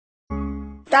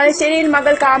തലശ്ശേരിയിൽ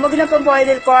മകൾ കാമുകനൊപ്പം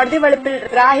പോയതിൽ കോടതി വെളുപ്പിൽ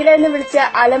റാഹില എന്ന് വിളിച്ച്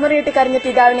അലമുറയിട്ട് കരഞ്ഞ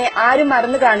പിതാവിനെ ആരും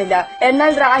മറന്നു കാണില്ല.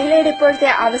 എന്നാൽ റാഹിലയുടെ ഇപ്പോഴത്തെ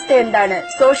അവസ്ഥ എന്താണ്?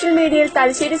 സോഷ്യൽ മീഡിയയിൽ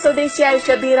തലശ്ശേരി സ്വദേശിയായ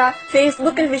ഷബീറ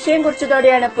ഫേസ്ബുക്കിൽ വിഷയം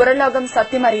കുറിച്ചതോടെയാണ് പുറംലോകം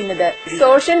സത്യമറിയുന്നത്.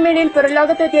 സോഷ്യൽ മീഡിയയിൽ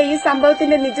പുറംലോകത്തെത്തിയ ഈ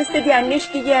സംഭവത്തിന്റെ നിജസ്ഥിതി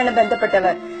അന്വേഷിക്കുകയാണ്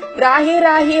ബന്ധപ്പെട്ടവർ. റാഹി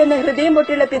റാഹി എന്ന ഹൃദയം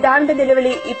പൊട്ടിയുള്ള പിതാവിന്റെ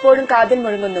നിലവിളി ഇപ്പോഴും കാതിൽ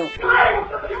മുഴങ്ങുന്നു.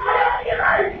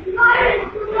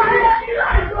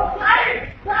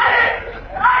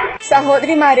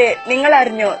 സഹോദരിമാരെ, നിങ്ങൾ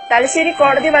അറിഞ്ഞോ? തലശ്ശേരി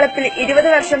കോടതി വളപ്പിൽ 20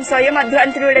 വർഷം സ്വയം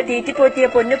അധ്വാനത്തിലൂടെ തീറ്റിപ്പോറ്റിയ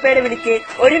പൊന്നുപ്പയുടെ വിളിക്ക്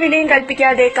ഒരു വിലയും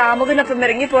കൽപ്പിക്കാതെ കാമുകനൊപ്പം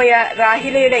ഇറങ്ങിപ്പോയ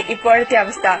റാഹിലയുടെ ഇപ്പോഴത്തെ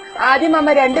അവസ്ഥ. ആദ്യം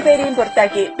അമ്മ രണ്ടുപേരെയും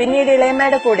പുറത്താക്കി, പിന്നീട്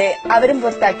ഇളയമ്മയുടെ കൂടെ അവരും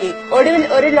പുറത്താക്കി. ഒടുവിൽ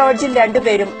ഒരു ലോഡ്ജിൽ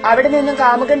രണ്ടുപേരും. അവിടെ നിന്നും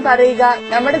കാമുകൻ പറയുക,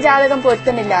 നമ്മുടെ ജാതകം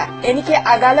പൊരുത്തമില്ല, എനിക്ക്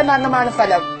അകാല മരണമാണ്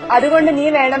ഫലം, അതുകൊണ്ട് നീ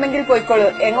വേണമെങ്കിൽ പോയിക്കോളൂ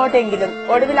എങ്ങോട്ടെങ്കിലും.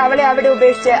 ഒടുവിൽ അവളെ അവിടെ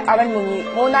ഉപേക്ഷിച്ച് അവൻ മുങ്ങി.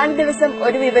 3-ാം ദിവസം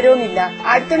ഒരു വിവരവുമില്ല.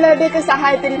 അടുത്തുള്ളവരുടെയൊക്കെ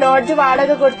സഹായത്തിൽ ലോഡ്ജ്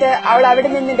വാടക കൊടുത്ത് അവൾ അവിടെ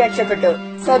നിന്നും രക്ഷപ്പെട്ടു.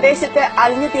 സ്വദേശത്ത്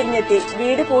അലിഞ്ഞു തിരിഞ്ഞെത്തി.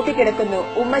 വീട് പൂട്ടിക്കിടക്കുന്നു.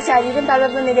 ഉമ്മ ശരീരം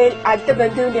തളർന്ന നിലയിൽ അടുത്ത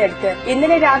ബന്ധുവിന്റെ അടുത്ത്.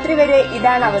 ഇന്നലെ രാത്രി വരെ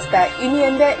ഇതാണ് അവസ്ഥ. ഇനി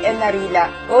എന്ത് എന്നറിയില്ല.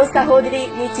 ഓ സഹോദരി,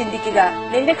 നീ ചിന്തിക്കുക.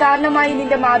 നിന്റെ കാരണമായി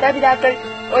നിന്റെ മാതാപിതാക്കൾ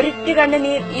ഒരിറ്റ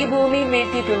കണ്ണുനീർ ഈ ഭൂമിയിൽ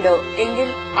വീഴ്ത്തിയിട്ടുണ്ടോ? എങ്കിൽ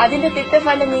അതിന്റെ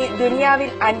തിക്തഫലം നീ ദുനിയാവിൽ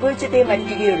അനുഭവിച്ചിട്ടേ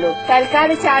മരിക്കുകയുള്ളൂ. തൽക്കാല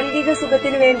ശാരീരിക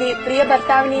സുഖത്തിനു വേണ്ടി പ്രിയ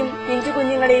ഭർത്താവിനെയും പിഞ്ചു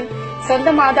കുഞ്ഞുങ്ങളെയും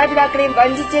സ്വന്തം മാതാപിതാക്കളെയും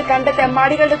വഞ്ചിച്ച് കണ്ട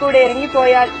തെമ്മാടികളുടെ കൂടെ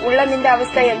ഇറങ്ങിപ്പോയാൽ ഉള്ള നിന്റെ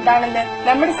അവസ്ഥ എന്താണെന്ന്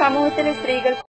നമ്മുടെ സമൂഹത്തിലെ സ്ത്രീകൾ